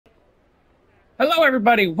Hello,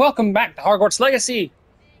 everybody. Welcome back to Hogwarts Legacy.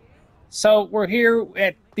 So we're here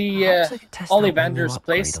at the Ollivander's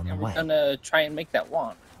place, and we're gonna try and make that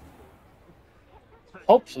wand.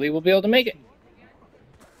 Hopefully, we'll be able to make it.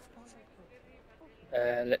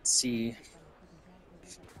 Let's see.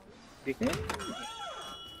 I don't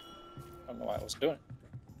know why I was doing it.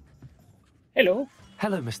 Hello.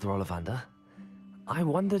 Hello, Mr. Ollivander. I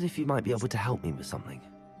wondered if you might be able to help me with something.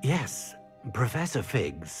 Yes. Professor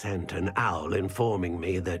Fig sent an owl informing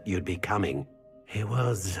me that you'd be coming. He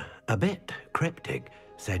was a bit cryptic,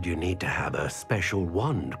 said you need to have a special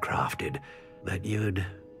wand crafted, that you'd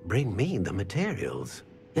bring me the materials.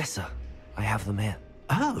 Yes, sir. I have them here.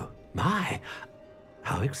 Oh, my.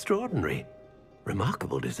 How extraordinary.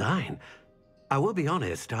 Remarkable design. I will be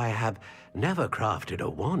honest, I have never crafted a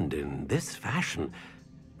wand in this fashion.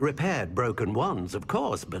 Repaired broken wands, of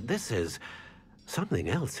course, but this is something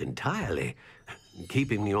else entirely.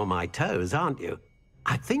 Keeping me on my toes, aren't you?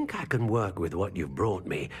 I think I can work with what you've brought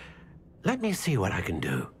me. Let me see what I can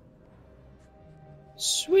do.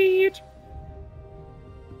 Sweet.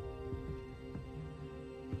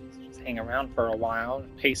 Just hang around for a while,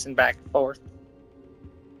 pacing back and forth.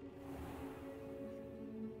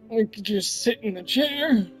 We could just sit in the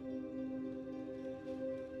chair.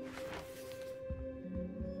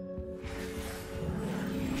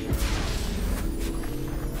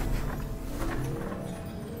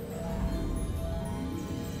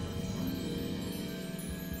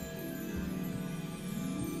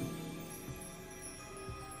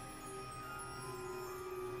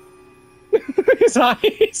 His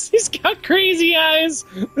eyes. He's got crazy eyes.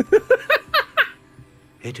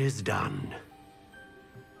 It is done.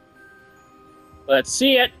 Let's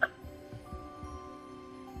see it.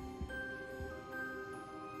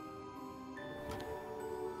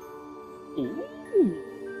 Ooh.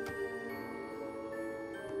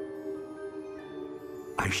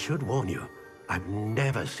 I should warn you, I've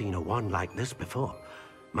never seen a wand like this before.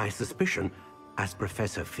 My suspicion, as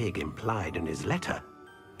Professor Fig implied in his letter,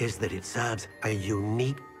 is that it serves a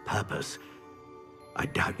unique purpose. I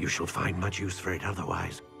doubt you shall find much use for it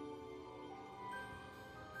otherwise.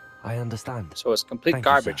 I understand. So it's complete Thank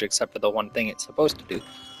you, garbage sir. except for the one thing it's supposed to do,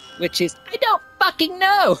 which is, I don't fucking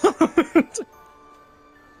know!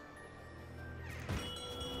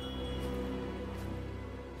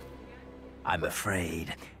 I'm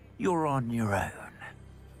afraid you're on your own.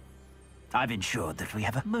 I've ensured that we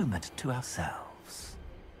have a moment to ourselves.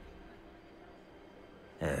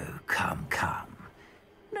 Oh, come, come.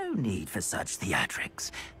 No need for such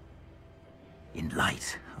theatrics. In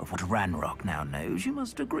light of what Ranrock now knows, you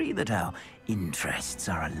must agree that our interests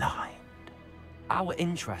are aligned. Our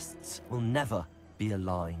interests will never be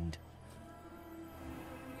aligned.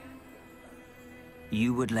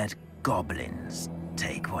 You would let goblins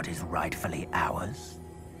take what is rightfully ours?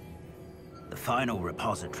 The final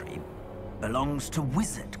repository belongs to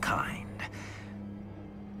wizard kind.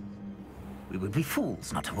 We would be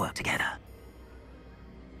fools not to work together.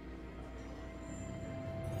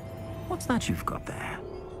 What's that you've got there?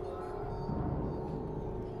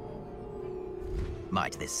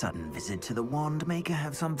 Might this sudden visit to the Wand Maker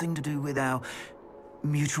have something to do with our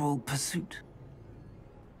mutual pursuit?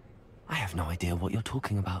 I have no idea what you're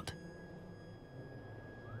talking about.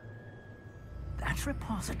 That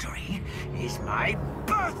repository is my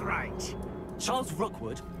birthright! Charles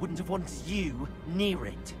Rookwood wouldn't have wanted you near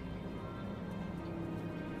it.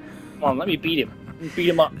 Come on, let me beat him. Let me beat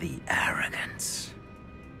him up. The arrogance.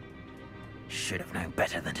 Should have known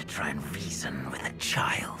better than to try and reason with a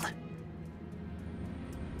child.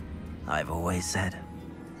 I've always said,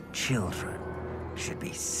 children should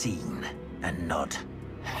be seen and not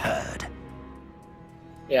heard.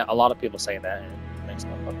 Yeah, a lot of people say that, and it makes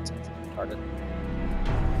no fucking sense. It's retarded.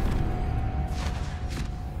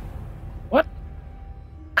 What?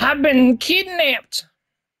 I've been kidnapped!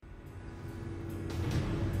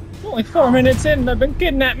 Only 4 minutes in, I've been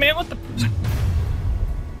kidnapped, man. What the?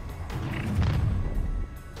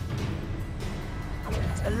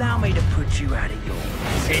 Allow me to put you out of your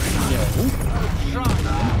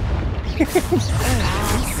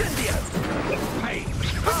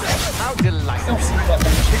How delightful.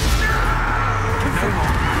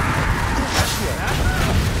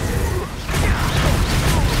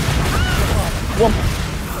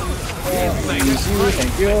 Thank you,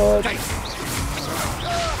 thank you.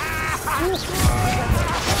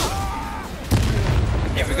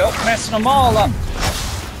 There we go, messing them all up.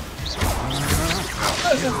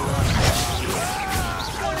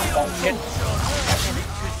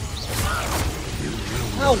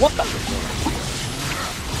 Oh, what the?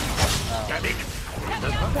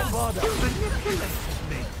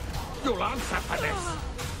 You'll answer for this.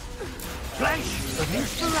 Flash of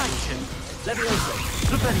inspiration. Levioso.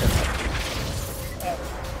 Defender.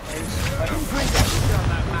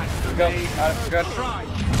 Go. Good. Try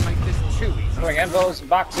to make this too easy. Throwing envelopes and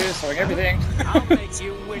boxes, throwing everything. I'll make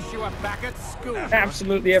you wish you were back at school.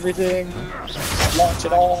 Absolutely everything. Launch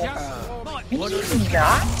it all. Can you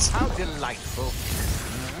not? How delightful.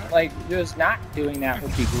 Like, just not doing that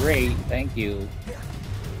would be great. Thank you.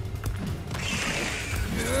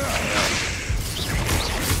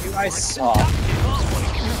 You guys suck.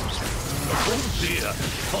 Oh dear,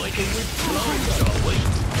 fighting with flies, are we?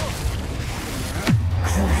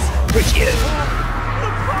 Push you.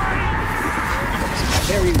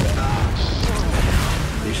 Very well.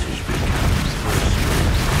 This has become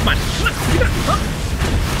Come on, get up, huh?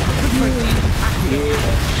 Yeah.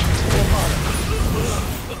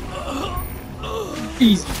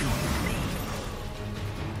 Easy.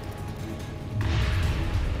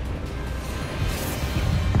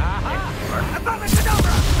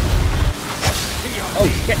 Oh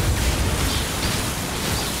shit.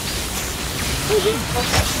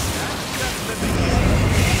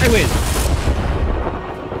 I win.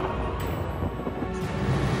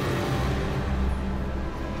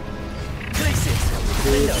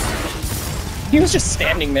 He was just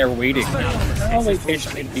standing there waiting. I'll wait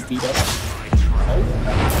patiently to be beat up.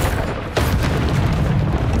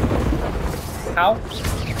 How?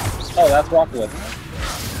 Oh, that's Rockwood.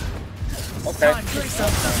 Okay.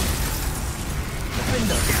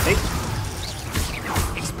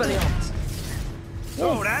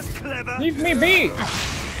 Oh, that's clever. Leave me be!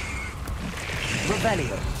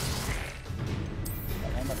 Rebellion.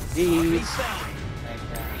 These. I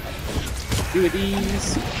got 2 of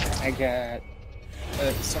these. I got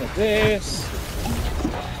some of this.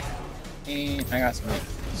 And I got some of this.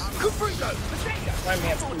 My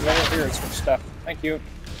man's over here and some stuff. Thank you.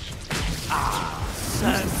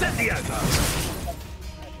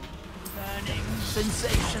 Burning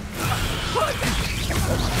sensation.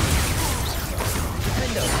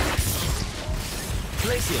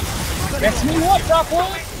 That's me what,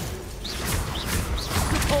 Rockwood?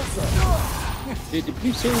 Did the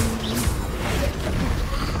piece of...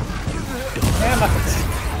 Yeah, nothing.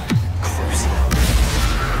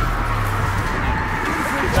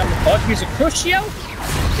 He's on the bug, he's a Crucio?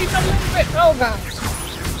 He's a little bit, oh god.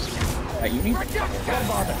 Alright, you need to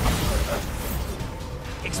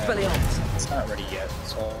Expelliarmus. It's not ready yet,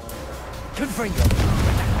 so... Confringo.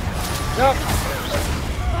 Nope.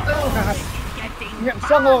 Oh god. You're getting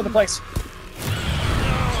flung all over the place.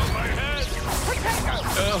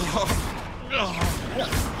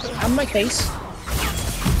 On my face.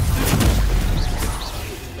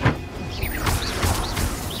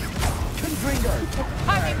 Confringo.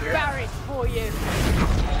 I'm embarrassed for you.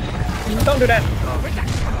 Don't do that.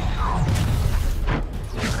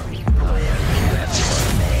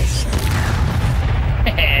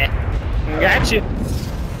 Gotcha.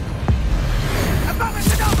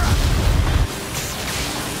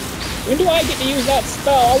 When do I get to use that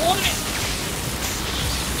spell? I want it.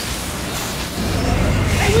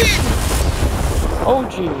 I win. Oh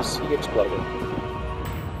jeez, he exploded.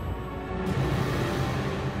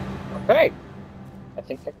 Okay. I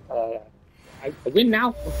think I win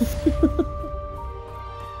now.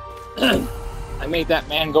 I made that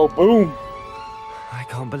man go boom. I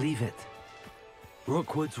can't believe it.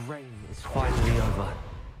 Rookwood's reign is finally over.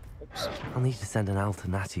 Oops. I'll need to send an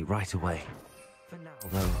Alternati right away. For now,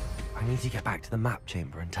 though, I need to get back to the map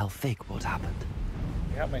chamber and tell Fig what happened.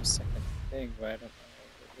 I got my second thing, but I don't know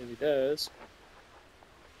if it really does.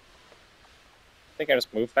 I think I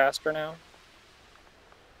just move faster now.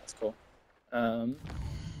 That's cool. Alright,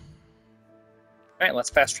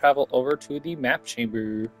 let's fast travel over to the map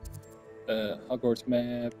chamber. Hogwarts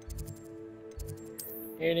map.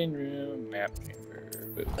 Hidden room, map chamber.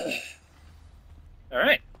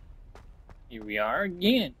 Alright. Here we are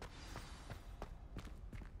again.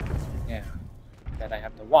 Yeah. That I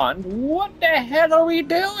have the wand. What the hell are we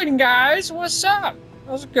doing, guys? What's up?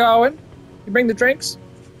 How's it going? You bring the drinks?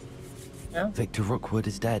 Yeah? Victor Rookwood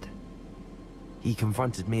is dead. He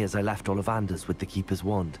confronted me as I left Ollivander's with the Keeper's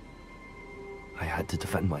wand. I had to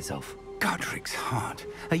defend myself. Godric's heart.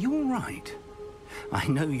 Are you all right? I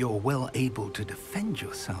know you're well able to defend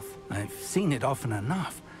yourself. I've seen it often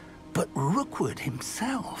enough. But Rookwood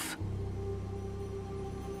himself...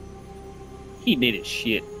 He did his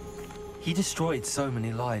shit. He destroyed so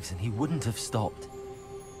many lives and he wouldn't have stopped.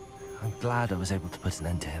 I'm glad I was able to put an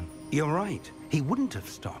end to him. You're right. He wouldn't have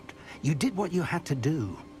stopped. You did what you had to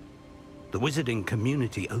do. The wizarding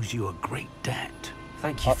community owes you a great debt.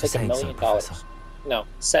 Thank you I'll for take saying $1 so, million. Professor. No,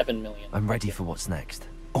 7 million. I'm ready for what's next.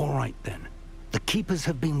 All right, then. The Keepers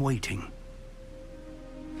have been waiting.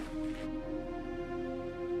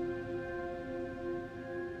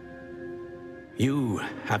 You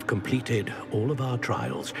have completed all of our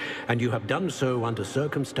trials, and you have done so under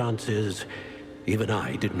circumstances even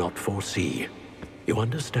I did not foresee. You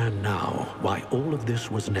understand now why all of this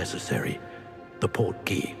was necessary. The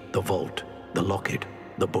portkey, the vault, the locket,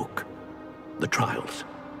 the book, the trials.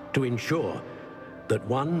 To ensure that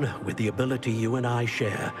one with the ability you and I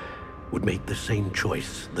share would make the same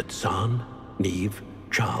choice that San, Neve,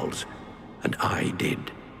 Charles, and I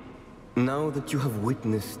did. Now that you have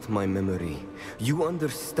witnessed my memory, you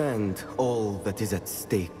understand all that is at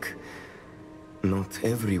stake. Not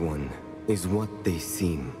everyone is what they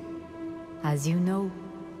seem. As you know,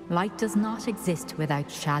 light does not exist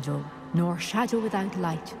without shadow, nor shadow without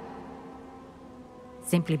light.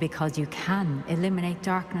 Simply because you can eliminate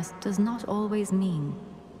darkness does not always mean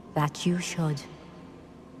that you should.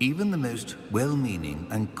 Even the most well-meaning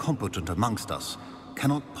and competent amongst us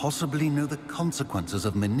cannot possibly know the consequences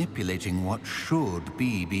of manipulating what should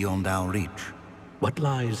be beyond our reach. What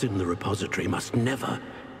lies in the repository must never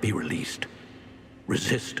be released.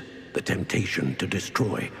 Resist the temptation to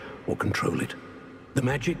destroy or control it. The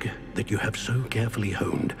magic that you have so carefully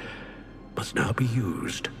honed must now be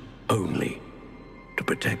used only to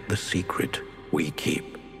protect the secret we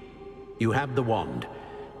keep. You have the wand.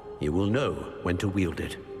 You will know when to wield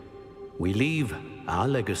it. We leave our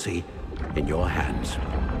legacy in your hands.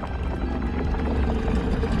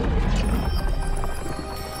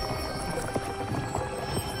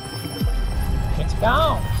 Let's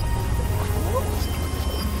go.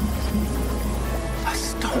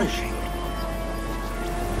 Astonishing.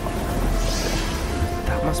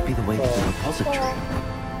 That must be the way to the repository.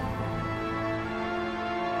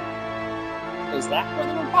 Is that where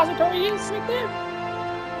the repository is right there?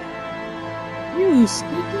 You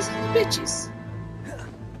sneaky bitches.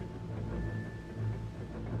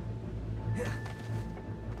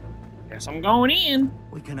 Guess I'm going in.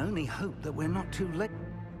 We can only hope that we're not too late.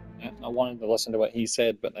 Yeah, I wanted to listen to what he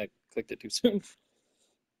said, but I clicked it too soon.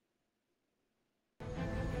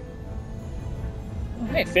 Oh,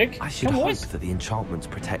 hey, Fig. I should come hope with. that the enchantments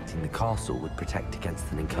protecting the castle would protect against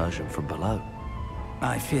an incursion from below.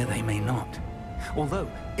 I fear they may not. Although,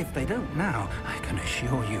 if they don't now, I can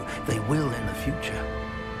assure you they will in the future.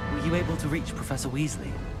 Were you able to reach Professor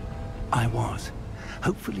Weasley? I was.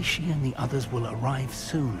 Hopefully she and the others will arrive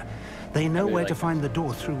soon. They know where to find the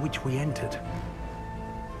door through which we entered.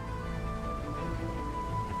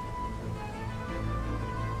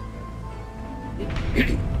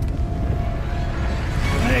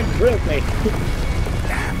 I'm really.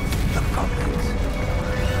 Damn, the goblins.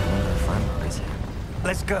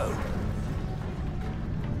 Let's go.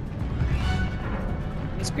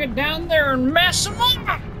 Let's get down there and mess him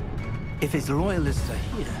up. If his loyalists are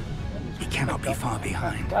here, he cannot be far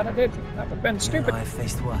behind. Glad I did. That would have been stupid. I've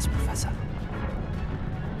faced worse, Professor.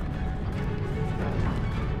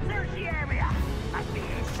 There's the area. Must be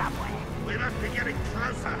here somewhere. We must be getting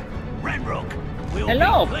closer. Renrook. We'll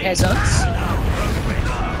Hello, be peasants.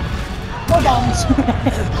 More bombs.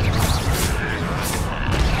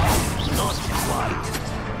 Not quite.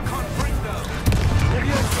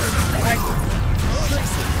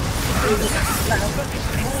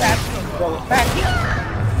 Roll it back.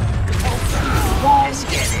 Let's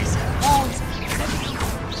get this.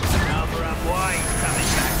 Another white coming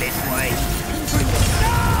back this way.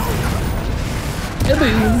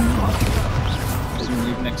 Boom. Doesn't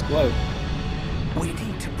even explode. We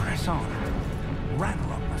need to press on.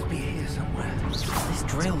 Ranrock must be here somewhere. This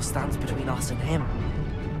drill stands between us and him.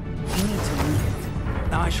 We need to move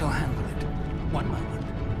it. I shall handle it. One moment.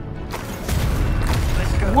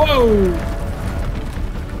 Let's go. Whoa!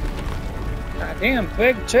 Goddamn,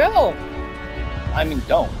 Fig, chill! I mean,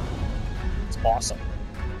 don't. It's awesome.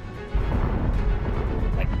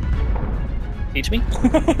 Like, teach me?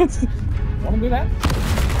 Wanna do that?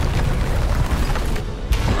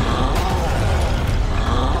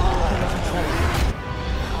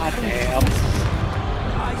 God damn.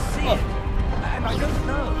 I see it, and I don't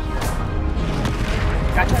know.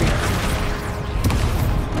 Gotcha.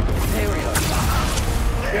 There we are.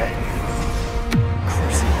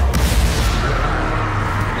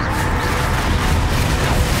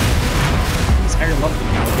 These higher level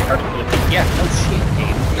people get hard to believe. Yeah, no shit,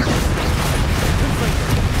 game.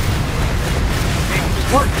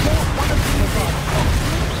 Whoa!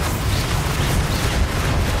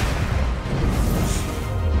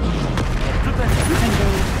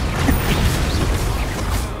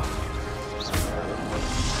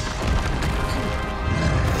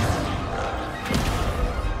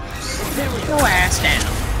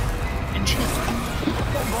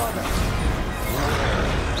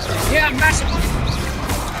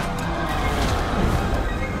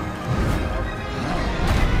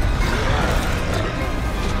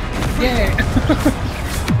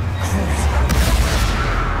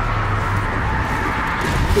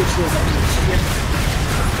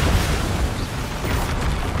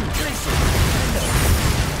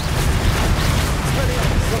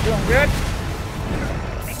 Still doing good.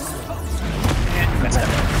 And messed up.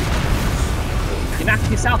 You knocked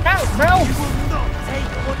yourself out, bro! You will not take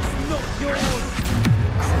what's not yours!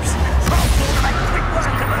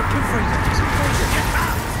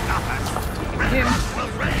 Him.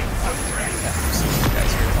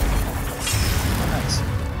 Nice.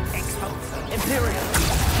 Imperial!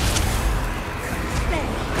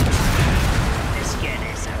 Let's get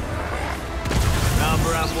this over.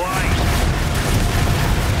 Number up wide.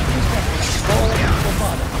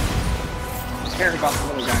 Care about the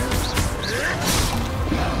little guys.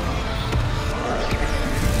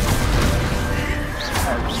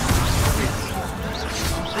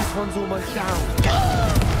 This one's almost down.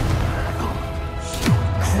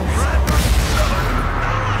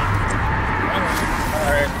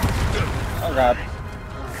 Alright. Oh god.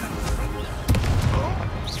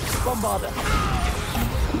 Bombarder.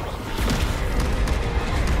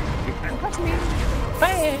 You can't touch me.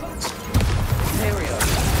 Thanks. Imperial.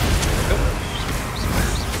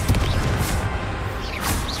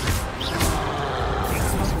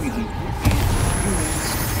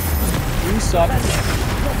 You suck.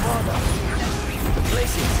 Bombarder.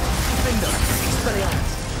 Places. Defender. Expelliarmus.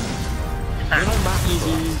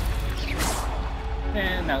 Easy.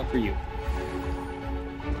 And now for you.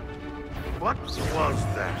 What was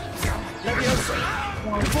that? Leviosa.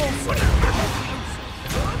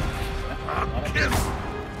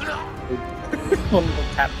 One little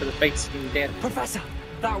tap to the face and you're dead. Professor,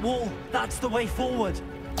 that wall, that's the way forward.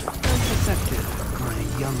 Perceptive, my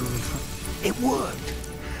young... It worked.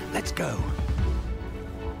 Let's go.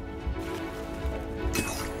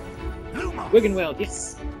 Wiggenweld,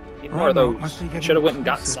 yes. Need more of those. Should have went and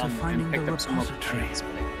got some and picked up some more plants.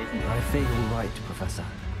 I feel all right, Professor.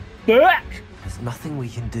 Back! There's nothing we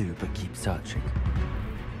can do but keep searching.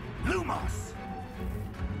 Lumos!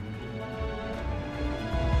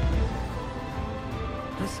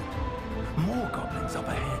 Listen, more goblins up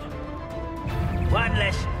ahead. One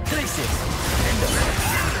less. Places.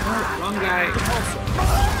 Oh, wrong guy.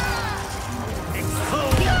 Whoa.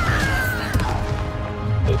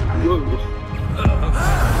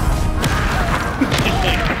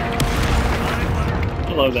 I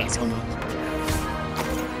love that so much.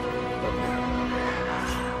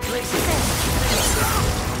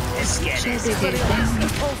 Let's get this.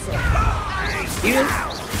 You?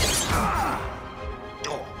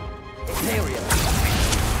 Imperial.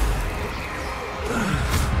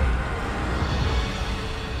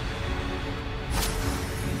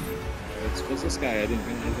 It's just this guy. I didn't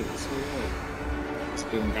realize it was so low. What's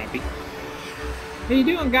doing, Gabby? How you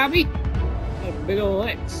doing, Gabby? Oh, big ol'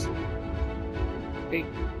 legs. Hey.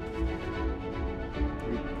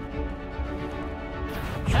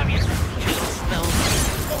 Come here. Smell.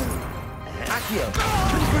 Accio.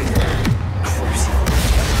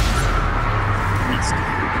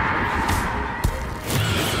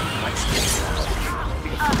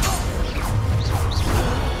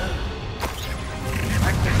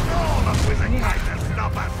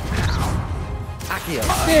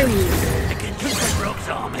 There he is.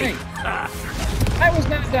 Hey. I was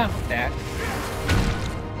not done with that.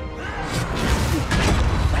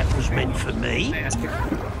 That was meant for me. Bastard.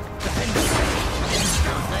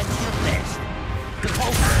 That's your best.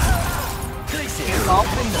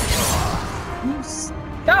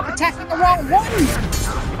 Stop attacking the wrong one!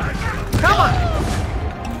 Come on!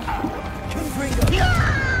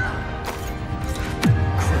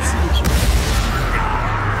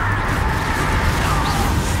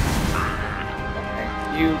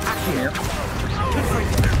 You come here.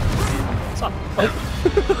 What's up? Oh.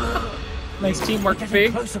 Nice teamwork,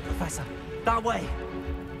 Fig. Closer, Professor. That way.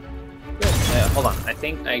 Hold on. I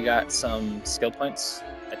think I got some skill points.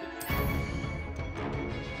 I did.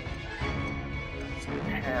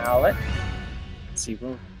 Palette. Let's see,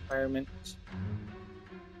 requirement.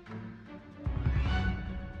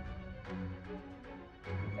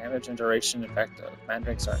 Damage and duration effect of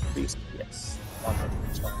mandrakes are increased. Yes.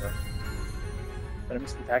 Stronger. Venom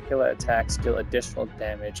Spectacular attacks deal additional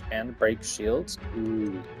damage and break shields.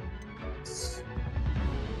 Ooh. Nice.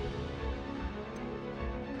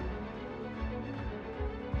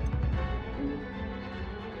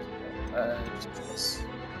 Just this.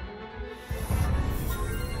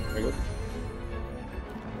 There we go.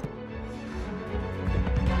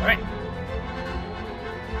 Alright.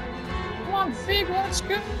 Come on, Fig, let's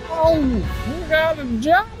go! We got a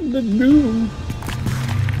job to do!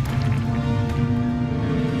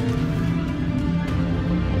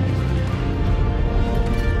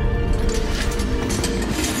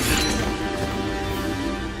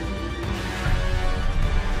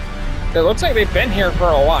 It looks like they've been here for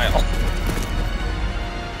a while.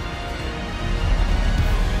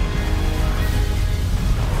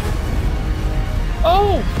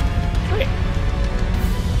 Oh! Great.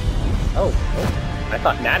 Oh, I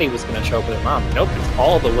thought Natty was gonna show up with her mom. Nope, it's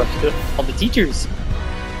all the teachers.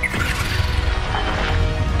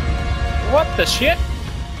 What the shit?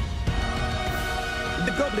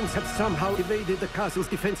 The goblins have somehow evaded the castle's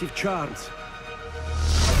defensive charms.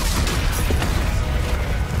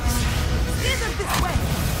 Thither this way!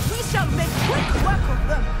 We shall make quick work of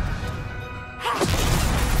them!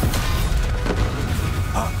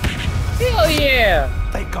 Hell yeah!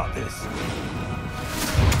 They got this.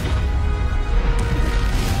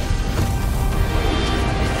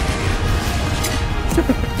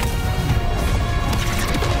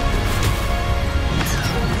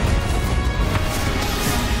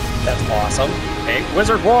 That's awesome. Hey,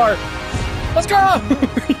 Wizard War! Let's go!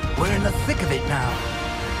 We're in the thick of it now.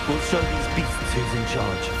 We'll show these beasts who's in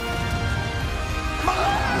charge.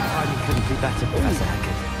 Your timing couldn't be better, Professor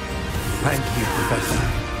Hackett. Thank you, Professor.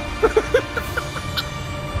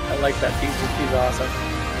 I like that piece. She's awesome.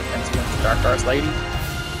 Thanks again to Dark Arts Lady.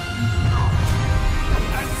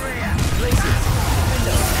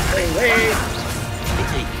 Wait.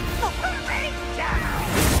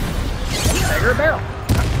 Tiger Barrel.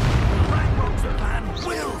 Ranrock's plan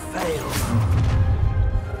will fail.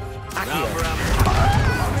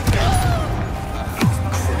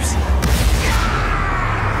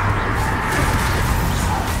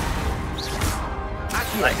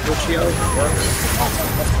 Like Lucio.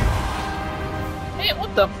 Hey,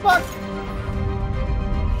 what the fuck?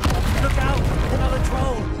 Look out! Another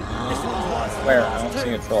troll! This one's worse. Where? I don't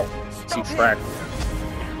see a troll. I see track.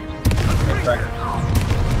 Okay, tracker.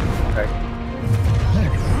 Okay.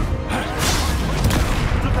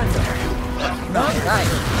 No, guys.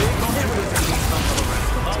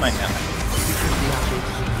 It's my now.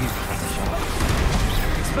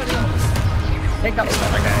 Take out those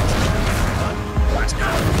other guys. Last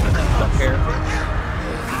guy. Don't care.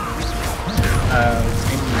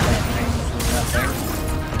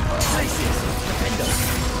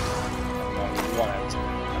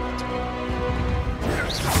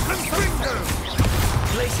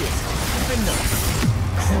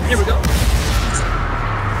 Here we go.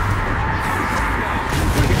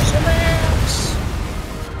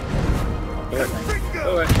 Do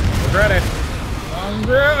it. Regret it. I'm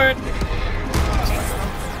through it.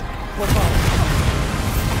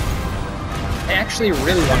 I actually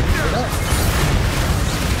really want to do that.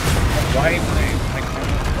 Why am I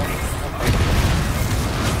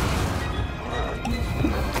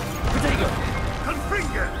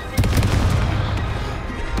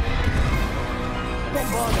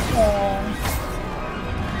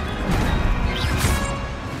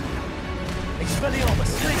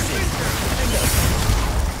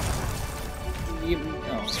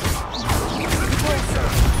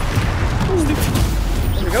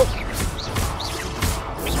There we go.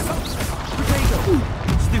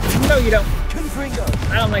 No, you don't.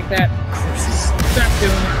 I don't like that. Stop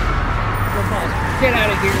doing it. Get out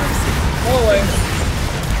of here. Go away.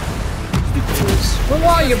 Who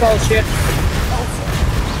are you, bullshit?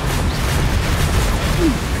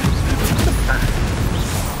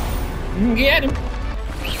 Get him.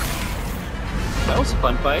 That was a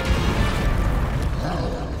fun fight.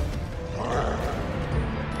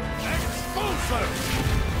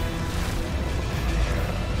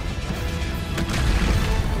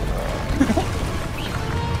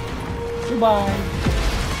 Goodbye.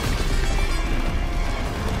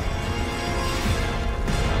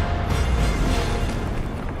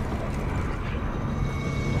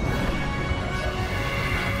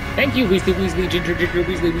 Thank you, Weasley, Weasley, Ginger, Ginger,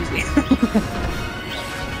 Weasley, Weasley.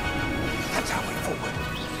 That's how we forward.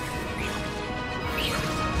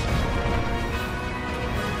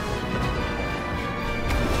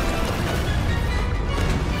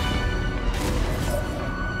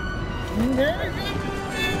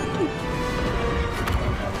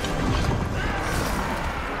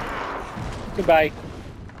 Goodbye.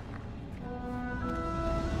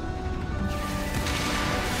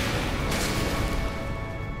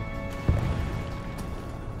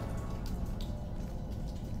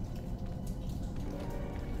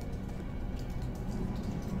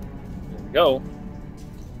 Go.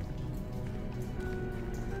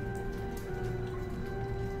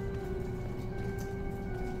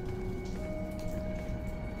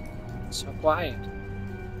 So quiet.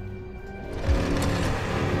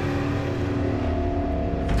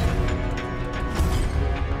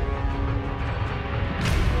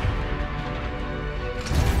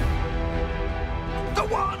 The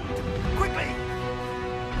wand! Quickly!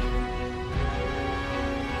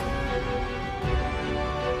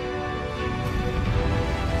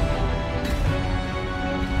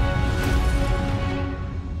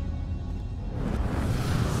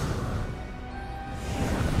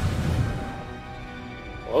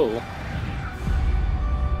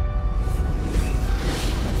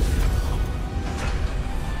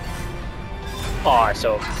 Oh,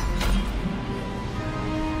 so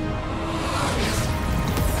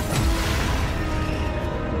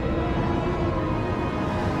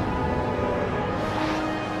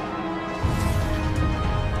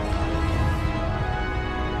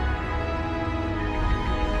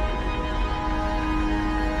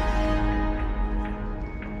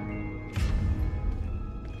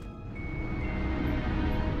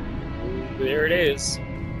there it is.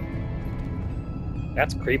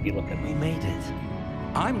 That's creepy looking. We made it.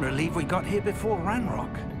 I'm relieved we got here before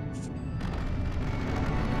Ranrock.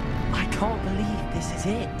 I can't believe this is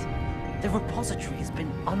it. The repository has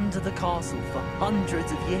been under the castle for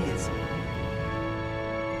hundreds of years.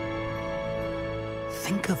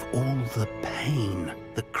 Think of all the pain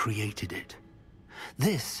that created it.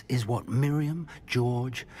 This is what Miriam,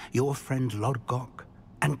 George, your friend Lodgok,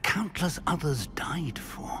 and countless others died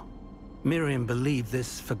for. Miriam believed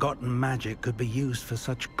this forgotten magic could be used for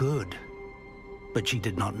such good. But she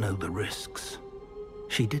did not know the risks.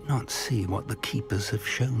 She did not see what the Keepers have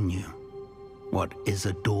shown you. What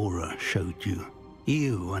Isadora showed you.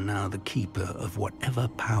 You are now the Keeper of whatever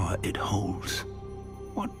power it holds.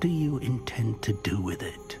 What do you intend to do with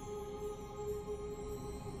it?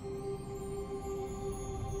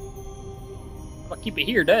 I'll keep it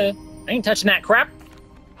here, duh. I ain't touching that crap.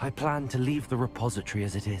 I plan to leave the repository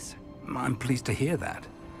as it is. I'm pleased to hear that.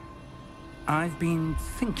 I've been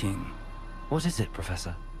thinking. What is it,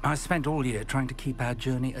 Professor? I spent all year trying to keep our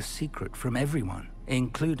journey a secret from everyone,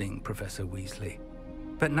 including Professor Weasley.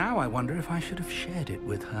 But now I wonder if I should have shared it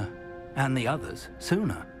with her, and the others,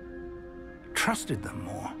 sooner. Trusted them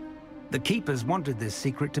more. The Keepers wanted this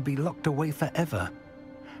secret to be locked away forever.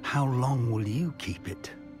 How long will you keep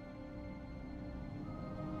it?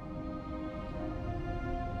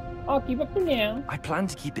 I'll keep it for now. I plan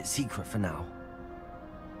to keep it secret for now.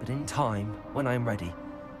 But in time, when I'm ready,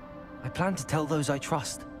 I plan to tell those I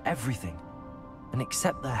trust everything and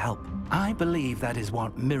accept their help. I believe that is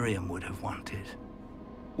what Miriam would have wanted.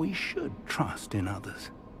 We should trust in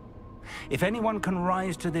others. If anyone can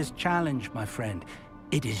rise to this challenge, my friend,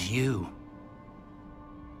 it is you.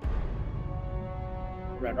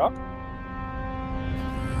 Ranrock?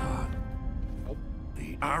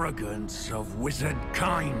 The arrogance of wizard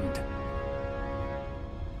kind.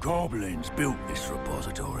 Goblins built this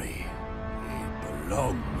repository. It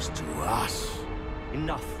belongs to us.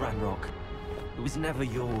 Enough, Ranrock. It was never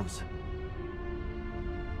yours.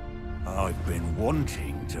 I've been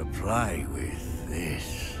wanting to play with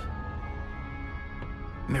this.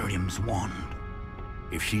 Miriam's wand.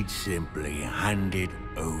 If she'd simply handed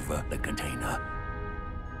over the container,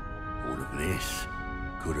 all of this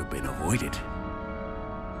could have been avoided.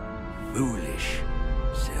 Foolish,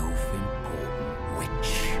 self-important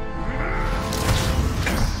witch.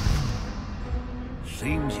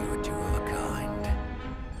 Seems you were two of a kind.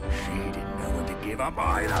 She didn't know when to give up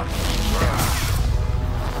either.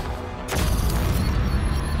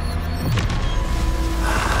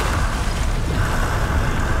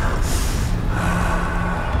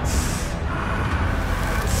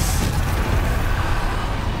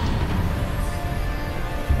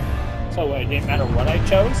 So it didn't matter what I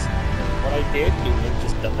chose, what I did, you would have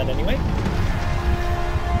just done that anyway?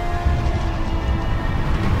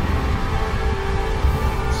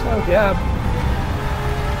 So, yeah.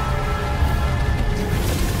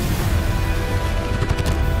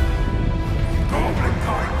 Goblin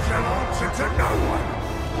kind shall answer to no one.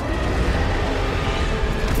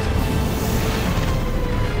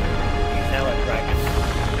 He's now a dragon.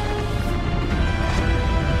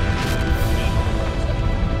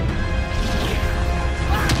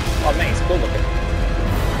 Oh man, he's cool looking.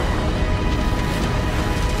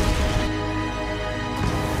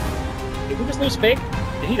 Did we just lose Fig?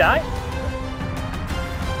 Did he die?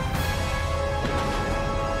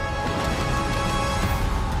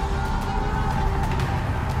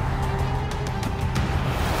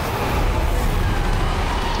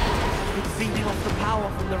 It's feeding off the power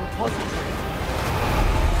from the repository.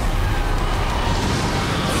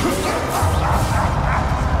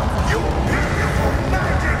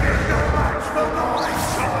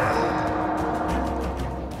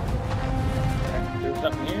 There's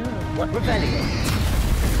nothing here. What? Revelio.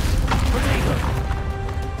 Potato.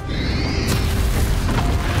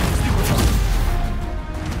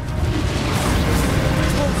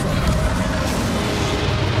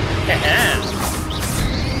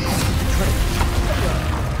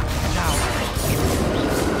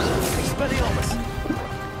 Expelliarmus.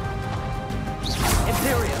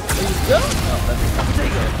 Imperia. There you go. Oh, that's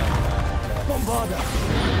Potato. Bombarda.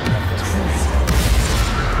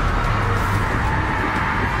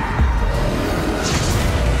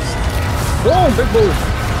 Boom, big boom.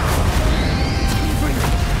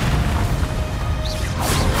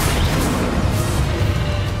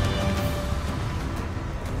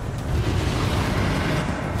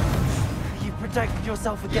 You protected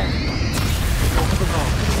yourself again.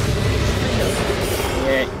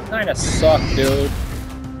 Yeah, you kinda suck, dude.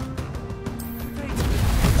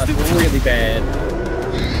 That's really bad.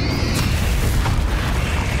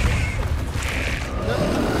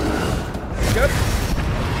 Good.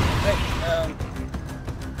 Hey,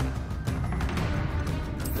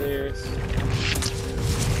 there's...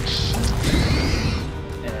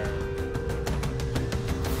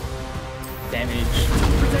 damage.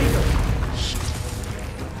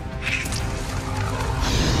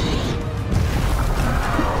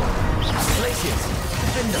 Glaciers.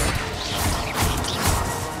 Defender.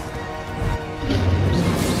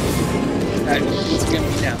 It's gonna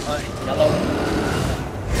be now. Yellow.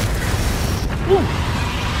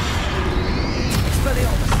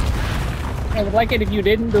 I would like it if you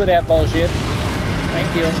didn't do that bullshit.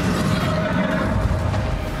 Thank you.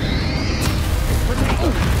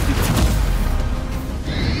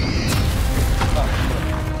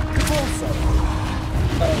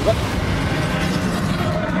 What?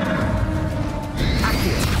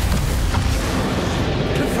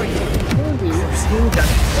 Good for you. You done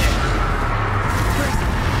it.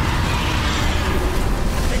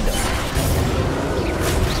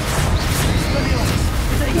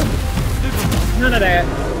 None of that.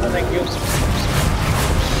 No, thank you. I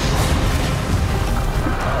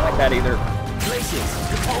don't like that either. Glaciers.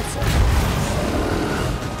 Repulsor.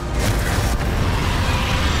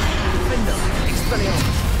 Defender.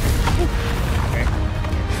 Expelliarmus. Okay.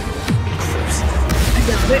 I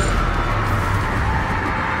got it.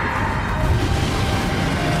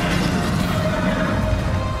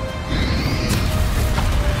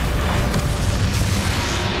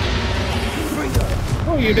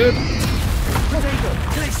 Oh, you dude.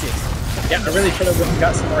 Yeah, I really should have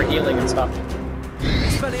got some more healing and stuff.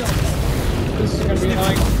 This is gonna be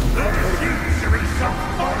annoying.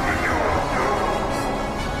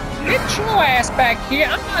 Get your ass back here.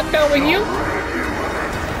 I'm not done with you.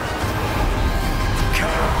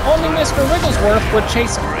 Only Mr. Wigglesworth would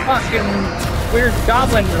chase a fucking weird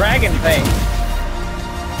goblin dragon thing.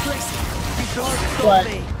 What?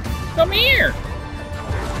 Come here.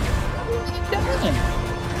 What are you doing?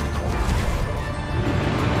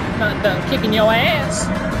 Not done kicking your ass.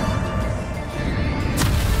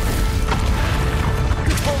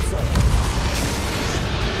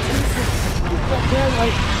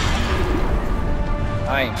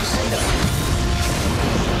 Nice.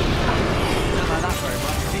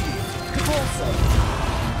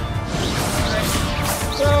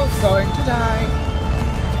 So going to die.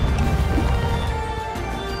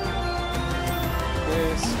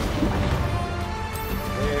 This.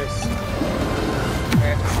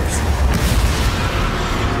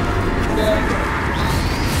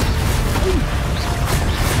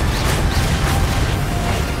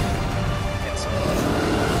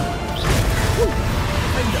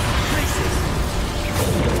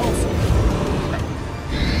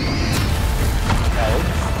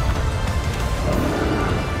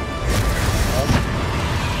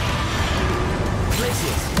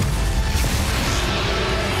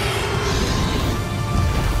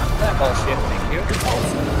 That bullshit, thank you.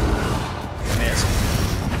 Miss.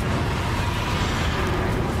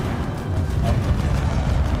 Oh.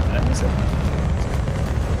 Did I miss it?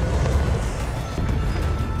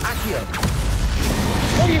 Accio.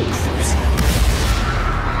 Oh, you!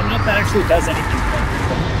 I don't know if that actually does anything.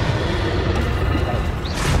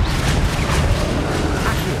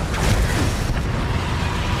 Accio.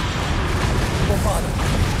 For father.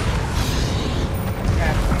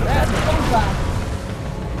 That's fun.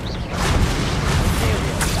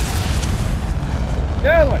 The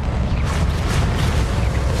other one.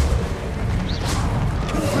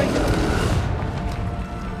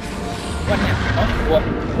 What now? Oh,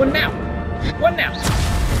 what now? What now?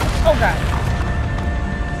 Oh god.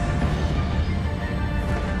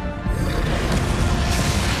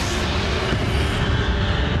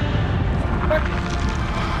 What?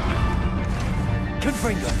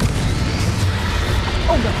 Confringo.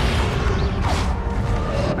 Oh god.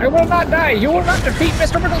 I will not die. You will not defeat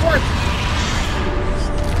Mr. Wigglesworth.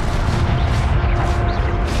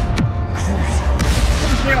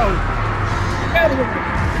 No. Out of here.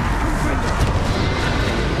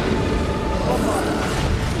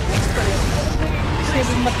 Save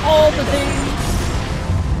him with all the things.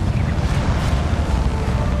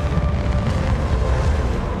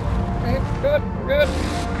 Okay, good, good.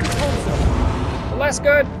 Less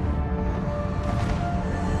good.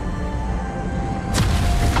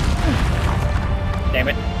 Damn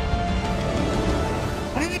it.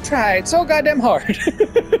 I tried so goddamn hard.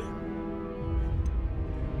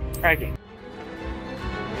 Try again.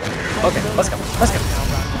 Okay, let's go. Let's go.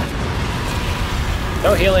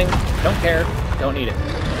 No healing. Don't care. Don't need it.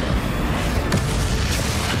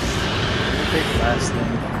 Big last thing.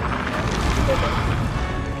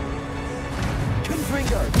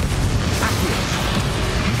 Confringo.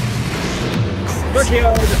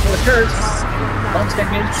 Scorpio, just for the curse. Bonus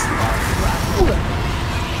damage.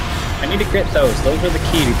 I need to crit those. Those are the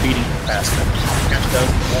key to beating him faster. Catch those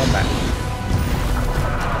and pull them back.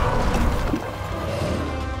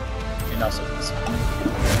 And also this.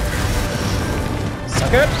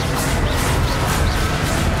 Suck it!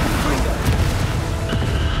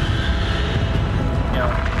 You know,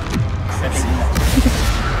 I think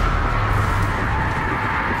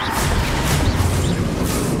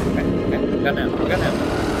okay, we got now.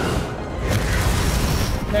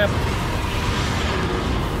 Yep.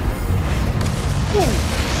 Ooh.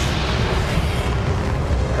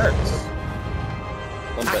 Hurts.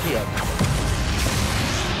 A little bit.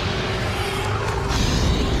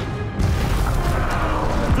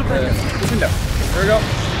 Window. There we go.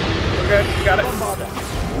 We're good. We got it.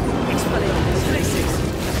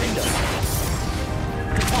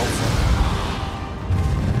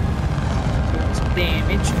 Some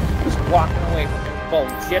damage. Just walking away from this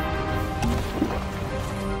bullshit.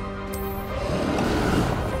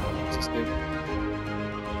 This is good.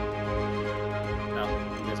 No,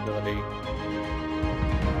 invisibility.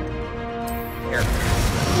 Here.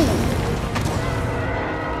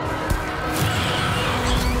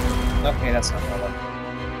 Okay, that's not gonna work.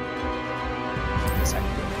 Yes, I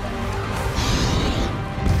can do it.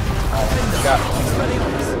 Oh, got it.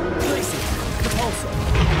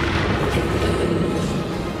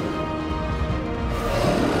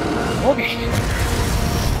 Okay.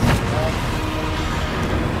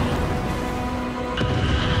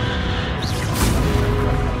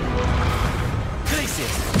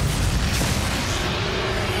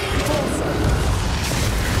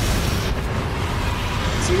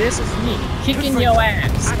 See, this is me kicking your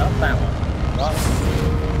ass, not that one. Well,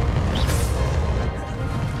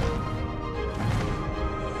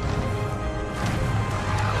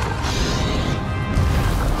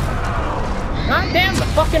 God damn the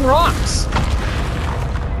fucking rocks!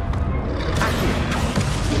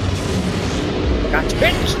 Gotcha,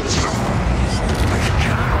 bitch!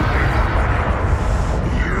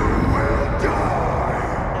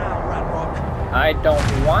 I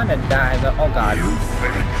don't want to die, though. Oh god. You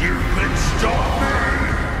think you can stop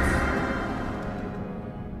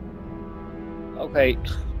me? Okay.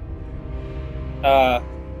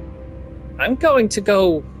 I'm going to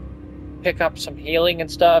go pick up some healing and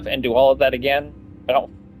stuff and do all of that again. I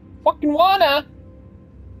don't fucking wanna,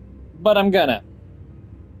 but I'm gonna.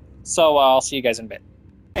 So I'll see you guys in a bit.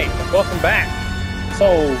 Hey, welcome back. So,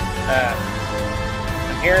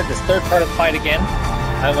 I'm here at this third part of the fight again.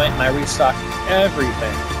 I went and I restocked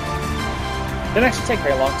everything. Didn't actually take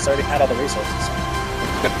very long because I already had all the resources.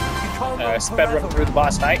 Good. Sped run through the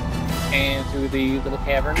boss fight and through the little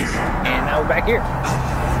caverns, and now we're back here.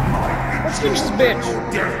 Let's finish this bitch.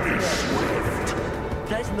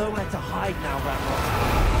 There's nowhere to hide now, Ramrock.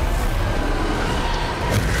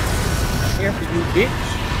 I'm here for you, bitch.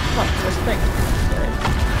 Come on, what's the thing?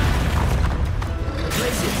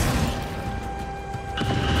 Places.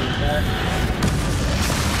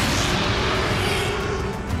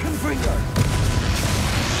 Confringo.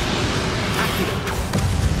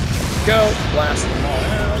 Go, blast them all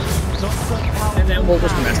out, and then we'll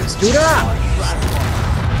just mess this dude up.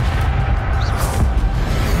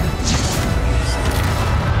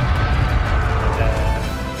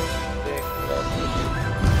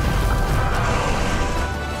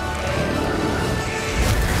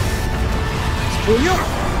 Screw you!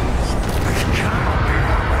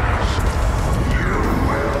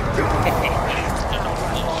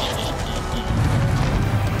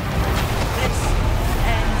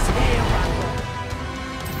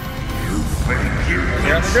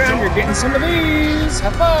 You're on the ground, you're getting some of these!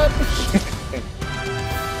 Have fun!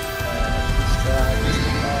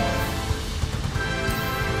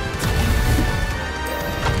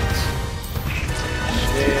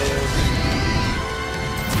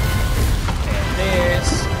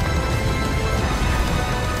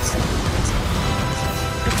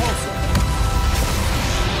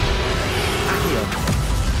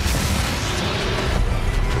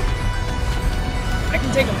 I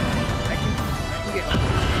can take him. I can get him.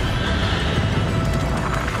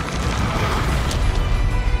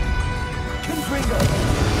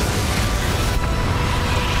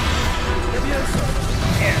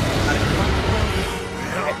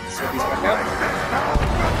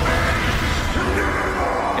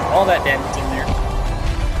 all that damage in there.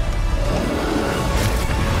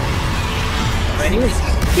 Right here.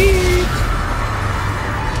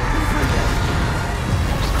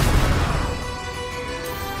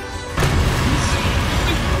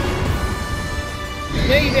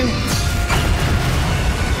 Made him.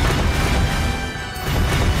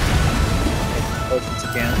 Potions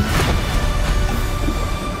again.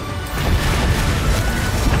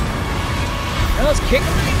 Now let's kick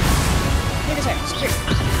him. Kick his ass. Kick.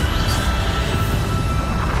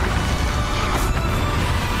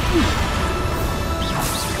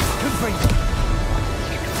 Good brain.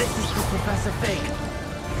 This is for Professor Fig.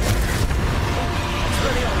 It's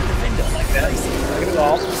really on the window Like that. Look at it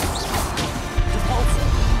all.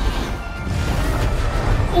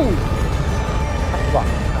 Ooh! Rock.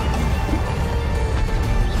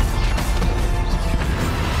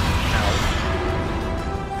 Ow.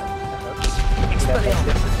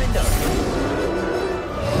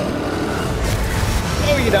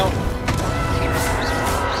 No, you don't.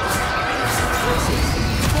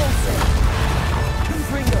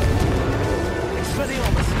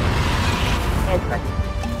 Okay.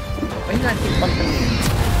 Why you not keep bumping me?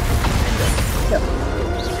 Yeah.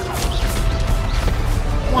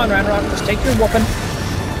 Come on, Ranrock, just take your whooping.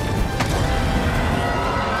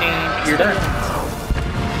 And you're done.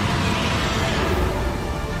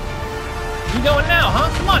 You going now, huh?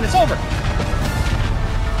 Come on, it's over.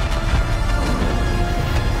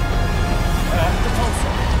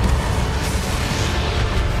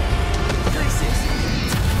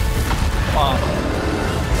 Come on.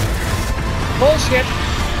 Bullshit.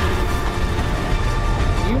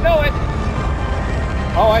 You know it.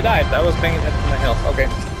 Oh, I died. That was banging it from the health. Okay.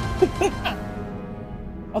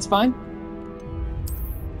 That's fine.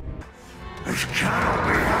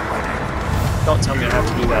 Don't tell me I have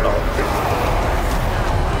to do that all.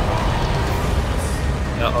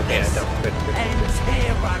 No, okay, I don't. Good, good. Ends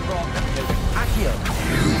here, Ranrock. Accio.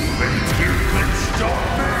 You think you can stop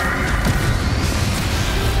me?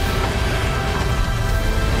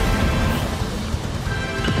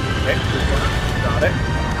 Okay, got it.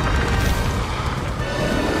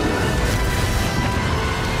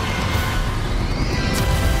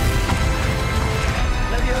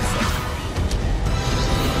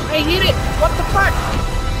 I hit it! What the fuck?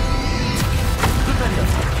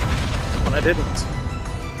 Well, I didn't.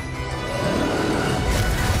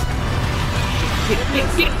 Get it, get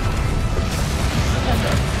it, get it!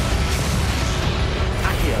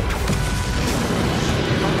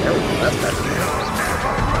 There we go, that's better.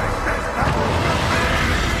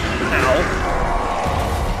 Ow.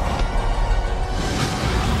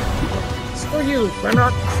 Screw you,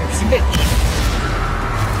 Ranrock. Bitch.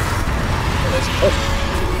 Oh.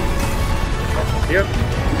 Here.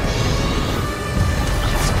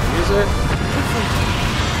 Use it.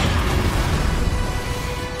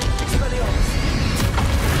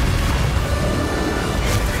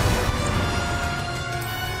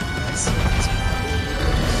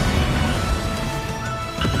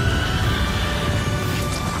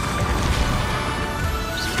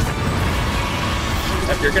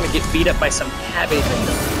 You're gonna get beat up by some cabbage.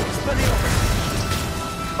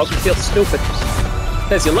 Hope you feel stupid.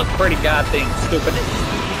 Because you look pretty goddamn stupid.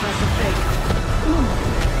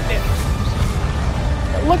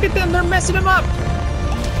 Look at them, they're messing him up.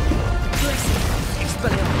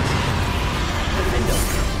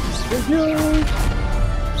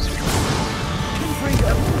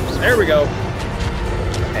 There we go.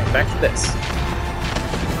 Okay, back to this.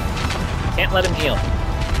 Can't let him heal.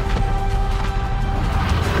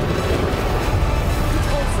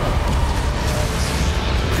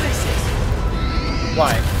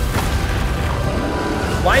 Why?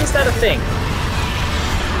 Why is that a thing?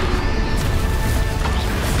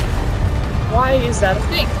 Why is that a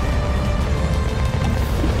thing?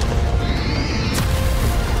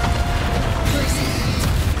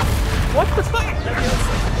 What the fuck?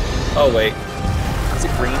 Oh wait. Is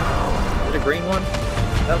it green? Is it a green one?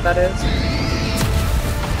 Is that what that is?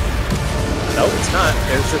 No, it's not.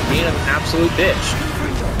 It's just being an absolute bitch.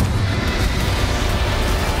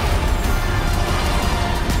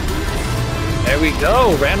 There we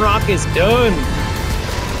go. Ranrock is done.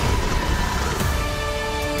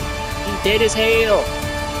 He dead as hell.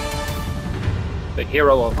 The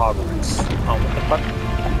hero of Hogwarts. Oh, what the fuck?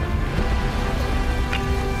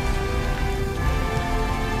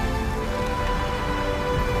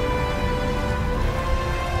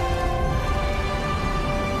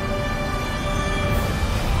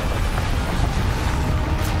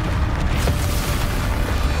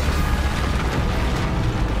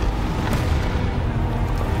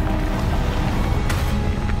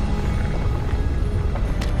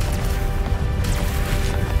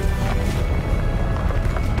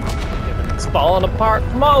 falling apart.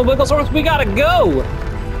 Come on, Wigglesworth, we gotta go!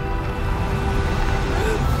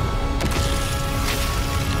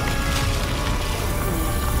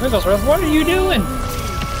 Wigglesworth, what are you doing?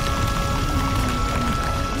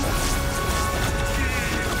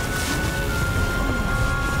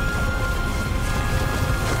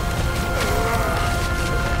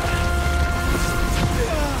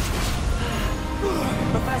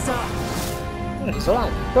 Professor! He's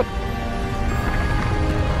alive. Good.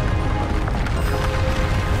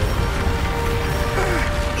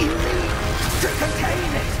 You need to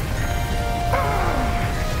contain it!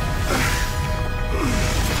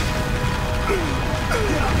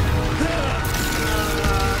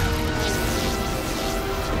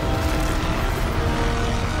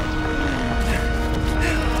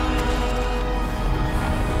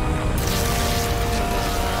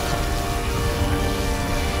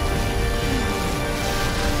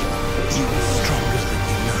 You are stronger than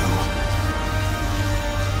you know.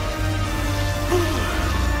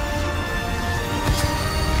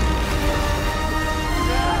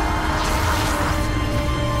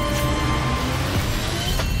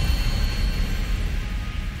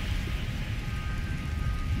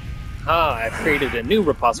 Ah, I've created a new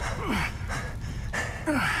repository.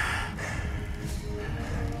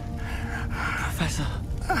 Professor.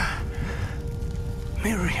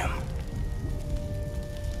 Miriam.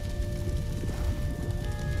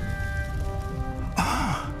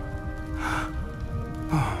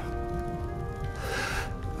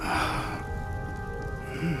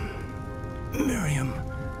 Miriam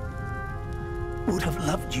would have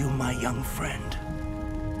loved you, my young friend.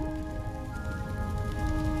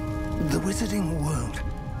 The wizarding world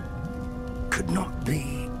could not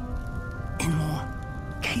be in more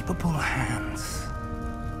capable hands.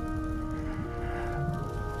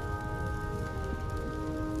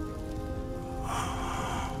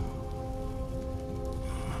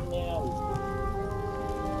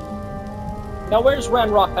 Now where's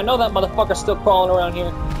Ranrock? I know that motherfucker's still crawling around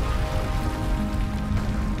here.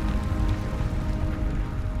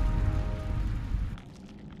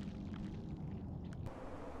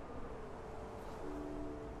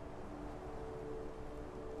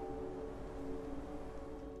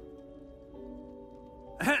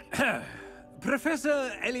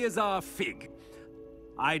 Professor Eleazar Fig.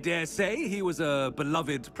 I dare say he was a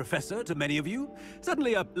beloved professor to many of you,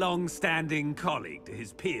 suddenly a long-standing colleague to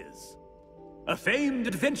his peers. A famed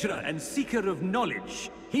adventurer and seeker of knowledge,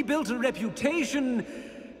 he built a reputation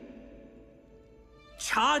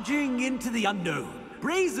charging into the unknown,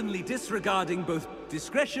 brazenly disregarding both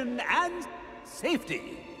discretion and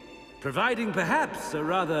safety, providing perhaps a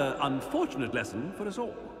rather unfortunate lesson for us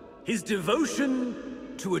all. His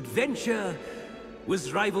devotion to adventure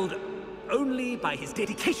was rivaled only by his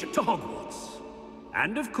dedication to Hogwarts.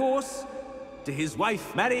 And of course, to his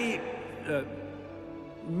wife, Midi,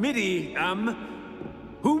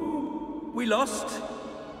 whom we lost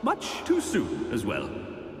much too soon as well.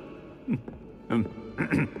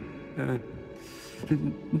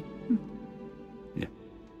 Yeah.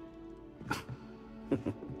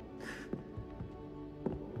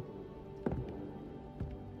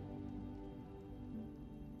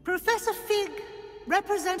 Professor Fig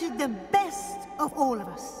represented the best of all of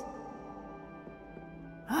us.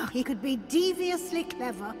 He could be deviously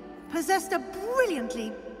clever, possessed a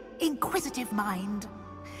brilliantly inquisitive mind,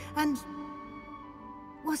 and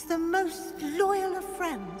was the most loyal of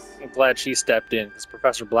friends. I'm glad she stepped in, because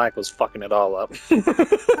Professor Black was fucking it all up.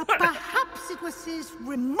 But perhaps it was his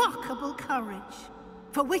remarkable courage,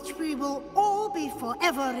 for which we will all be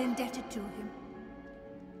forever indebted to him.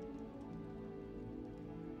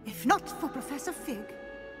 If not for Professor Fig,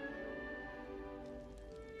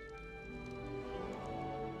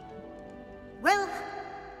 well,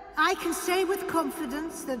 I can say with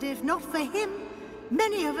confidence that if not for him,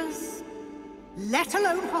 many of us, let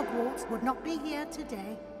alone Hogwarts, would not be here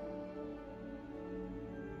today.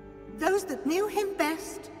 Those that knew him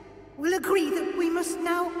best will agree that we must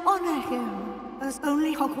now honor him as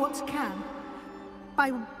only Hogwarts can,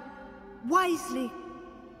 by wisely,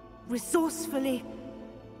 resourcefully,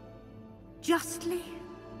 justly,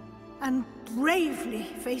 and bravely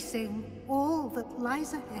facing all that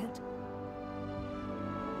lies ahead.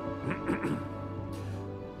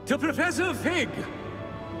 To Professor Fig!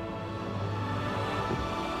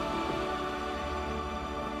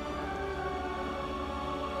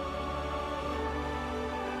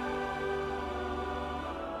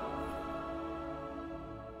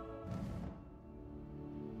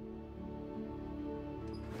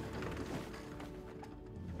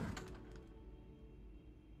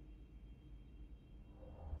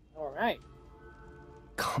 Alright.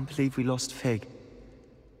 can't believe we lost Fig.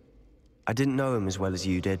 I didn't know him as well as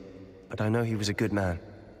you did, but I know he was a good man.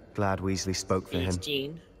 Glad Weasley spoke for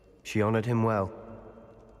him. She honored him well.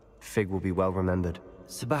 Fig will be well remembered.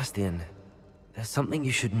 Sebastian, there's something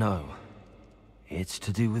you should know. It's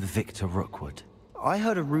to do with Victor Rookwood. I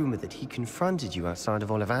heard a rumor that he confronted you outside of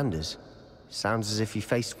Ollivander's. Sounds as if you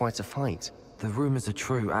faced quite a fight. The rumors are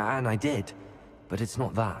true, and I did. But it's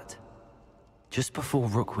not that. Just before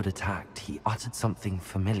Rookwood attacked, he uttered something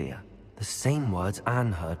familiar. The same words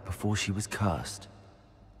Anne heard before she was cursed.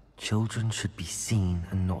 Children should be seen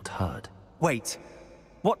and not heard. Wait.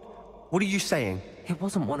 What are you saying? It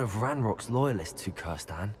wasn't one of Ranrock's loyalists who cursed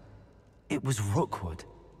Anne. It was Rookwood.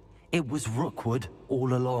 It was Rookwood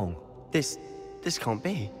all along. This can't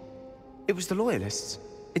be. It was the loyalists.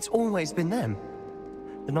 It's always been them.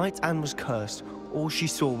 The night Anne was cursed, all she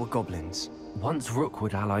saw were goblins. Once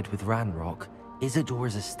Rookwood allied with Ranrock,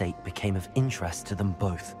 Isadora's estate became of interest to them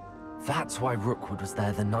both. That's why Rookwood was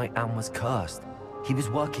there the night Anne was cursed. He was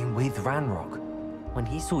working with Ranrock. When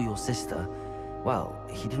he saw your sister, well,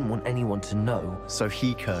 he didn't want anyone to know. So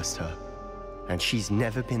he cursed her. And she's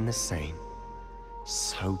never been the same.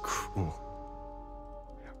 So cruel.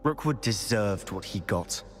 Rookwood deserved what he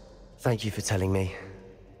got. Thank you for telling me.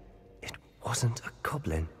 It wasn't a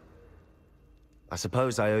goblin. I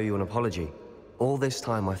suppose I owe you an apology. All this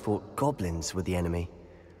time I thought goblins were the enemy.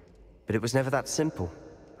 But it was never that simple.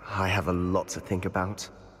 I have a lot to think about.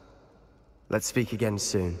 Let's speak again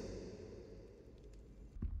soon.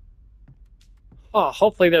 Oh,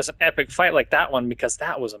 hopefully there's an epic fight like that one, because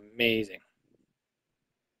that was amazing.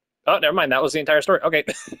 Oh, never mind. That was the entire story. Okay.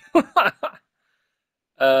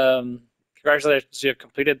 Congratulations, you have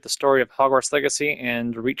completed the story of Hogwarts Legacy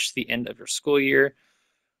and reached the end of your school year.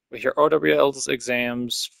 With your OWL's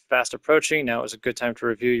exams fast approaching, now is a good time to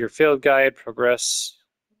review your field guide, progress,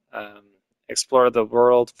 explore the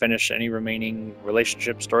world, finish any remaining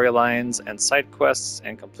relationship storylines and side quests,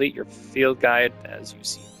 and complete your field guide as you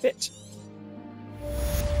see fit.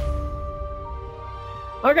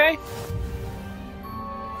 Okay.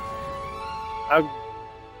 I'm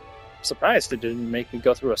surprised it didn't make me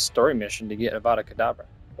go through a story mission to get Avada Kedavra,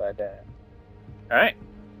 but alright.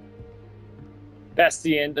 That's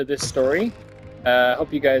the end of this story.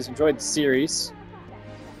 Hope you guys enjoyed the series.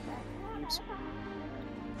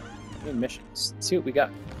 New missions. Let's see what we got.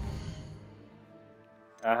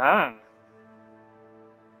 Aha!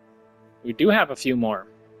 We do have a few more.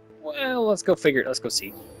 Well, let's go figure it. Let's go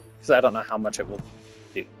see. Because I don't know how much it will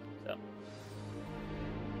do. So,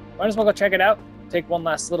 might as well go check it out. Take one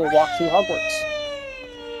last little walk through Hogwarts.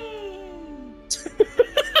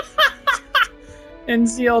 And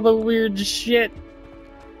see all the weird shit.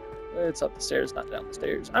 It's up the stairs, not down the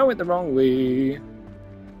stairs. I went the wrong way.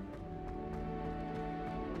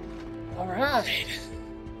 Alright.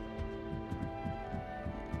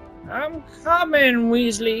 I'm coming,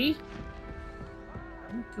 Weasley.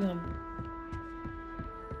 I'm coming.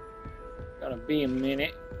 Gonna be a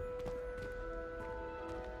minute.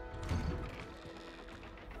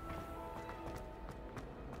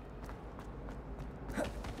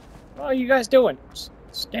 What are you guys doing? Just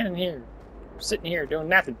standing here, sitting here, doing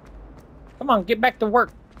nothing. Come on, get back to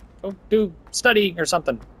work. Go do studying or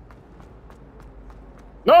something.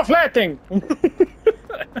 No flirting!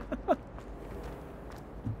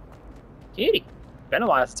 Kitty, been a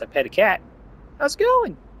while since I pet a cat. How's it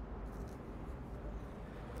going?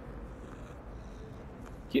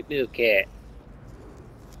 Cute little cat.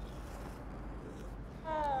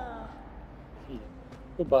 Yeah.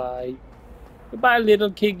 Goodbye. Goodbye, little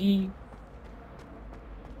Kiggy.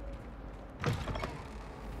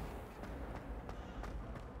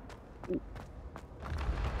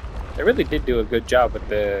 They really did do a good job with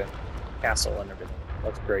the castle and everything.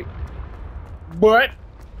 Looks great. But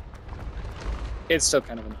it's still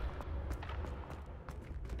kind of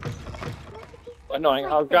annoying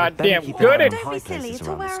how goddamn good it is. Don't be silly,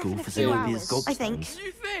 it'll wear off in a few hours, I think.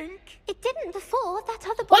 You think? It didn't before, that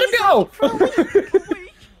other boy. Let him go!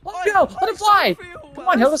 Let him go! Let him fly! Come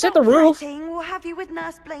on, he'll just hit the roof. We'll have you with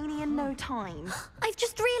Nurse Blaney in no time. I've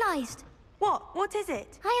just realised. What? What is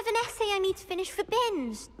it? I have an essay I need to finish for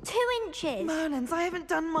bins. 2 inches. Merlins, I haven't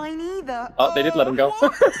done mine either. Oh, they did let him go.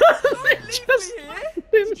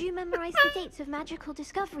 Did you memorise the dates of magical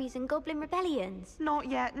discoveries and goblin rebellions? Not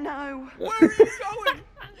yet, no. Where are you going?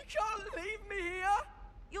 You can't leave me here.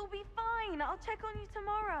 You'll be fine. I'll check on you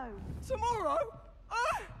tomorrow. Tomorrow?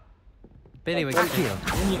 Billy, we're going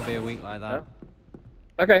to be a week like that.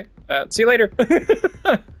 Okay, see you later.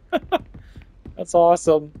 That's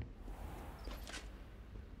awesome.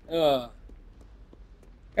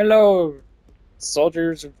 Hello,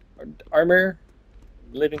 soldiers of armor.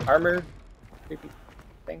 living armor, creepy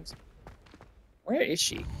things. Where is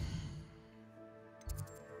she?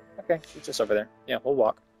 Okay, she's just over there. Yeah, we'll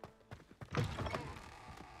walk.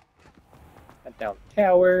 Head down the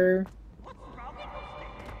tower.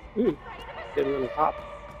 Ooh, did a little hop.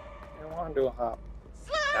 I don't want to do a hop.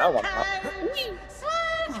 Now I want to hop.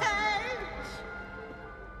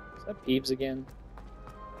 Is that Peeves again?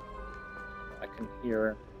 I couldn't hear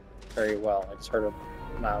her very well. I just heard a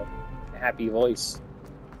loud, happy voice.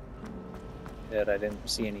 That I didn't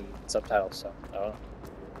see any subtitles, so I don't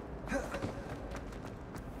know.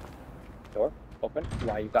 Door open.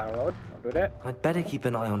 Why you got a road? Don't do that. I'd better keep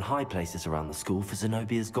an eye on high places around the school for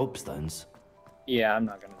Zenobia's gobstones. Yeah, I'm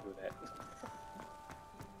not gonna do that.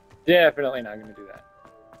 Definitely not gonna do that.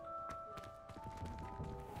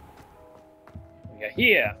 We are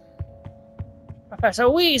here. Professor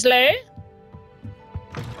Weasley.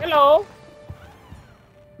 Hello.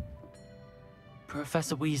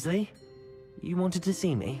 Professor Weasley? You wanted to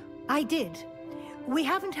see me? I did. We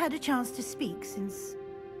haven't had a chance to speak since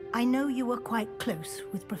I know you were quite close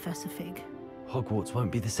with Professor Fig. Hogwarts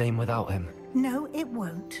won't be the same without him. No, it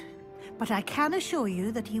won't. But I can assure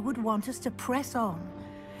you that he would want us to press on,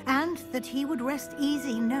 and that he would rest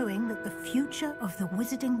easy knowing that the future of the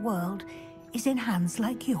wizarding world is in hands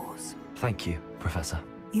like yours. Thank you, Professor.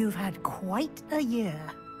 You've had quite a year,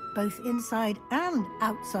 both inside and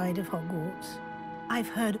outside of Hogwarts. I've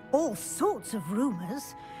heard all sorts of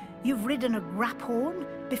rumors. You've ridden a graphorn,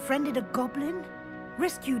 befriended a goblin,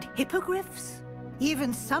 rescued hippogriffs,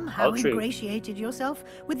 even somehow ingratiated yourself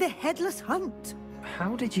with the Headless Hunt.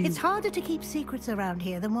 How did you... It's harder to keep secrets around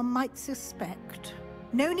here than one might suspect.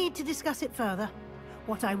 No need to discuss it further.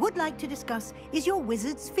 What I would like to discuss is your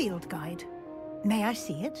wizard's field guide. May I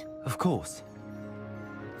see it? Of course.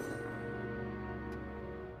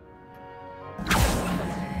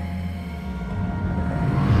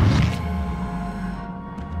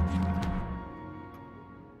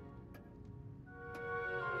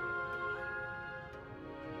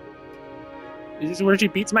 Is this where she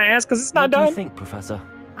beats my ass because it's not done? What do you think, Professor?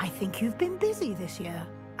 I think you've been busy this year.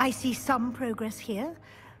 I see some progress here,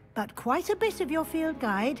 but quite a bit of your field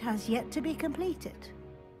guide has yet to be completed.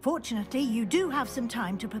 Fortunately, you do have some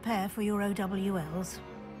time to prepare for your OWLs.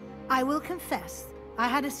 I will confess, I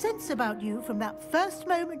had a sense about you from that first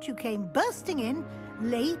moment you came bursting in,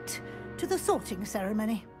 late, to the sorting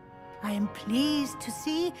ceremony. I am pleased to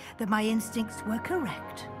see that my instincts were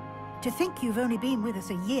correct. To think you've only been with us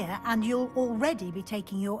a year and you'll already be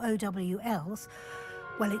taking your OWLs,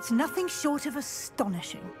 well, it's nothing short of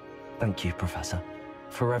astonishing. Thank you, Professor,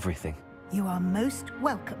 for everything. You are most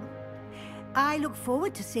welcome. I look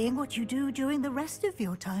forward to seeing what you do during the rest of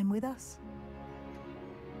your time with us.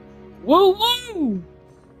 Woo woo!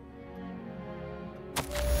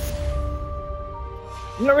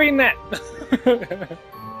 I'm not reading that.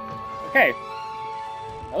 Okay.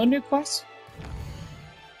 Another new quest?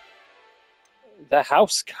 The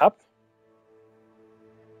House Cup.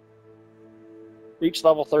 Reach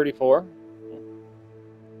level 34.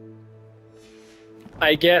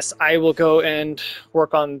 I guess I will go and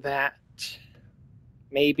work on that.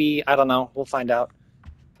 Maybe. I don't know. We'll find out.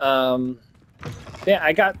 Yeah,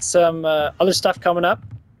 I got some other stuff coming up.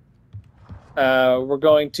 We're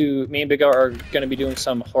going to... Me and Big O are going to be doing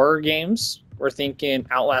some horror games. We're thinking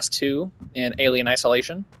Outlast 2 and Alien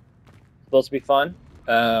Isolation. Those will be fun.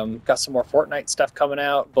 Got some more Fortnite stuff coming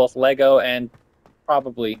out, both Lego and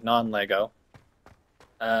probably non-Lego.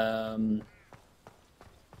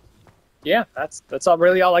 Yeah, that's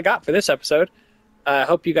really all I got for this episode. I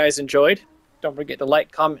hope you guys enjoyed. Don't forget to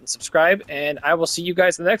like, comment, and subscribe, and I will see you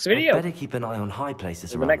guys in the next video. I'd better keep an eye on high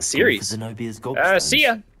places in around the next series. Zenobia's gobstones. See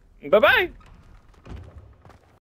ya. Bye-bye.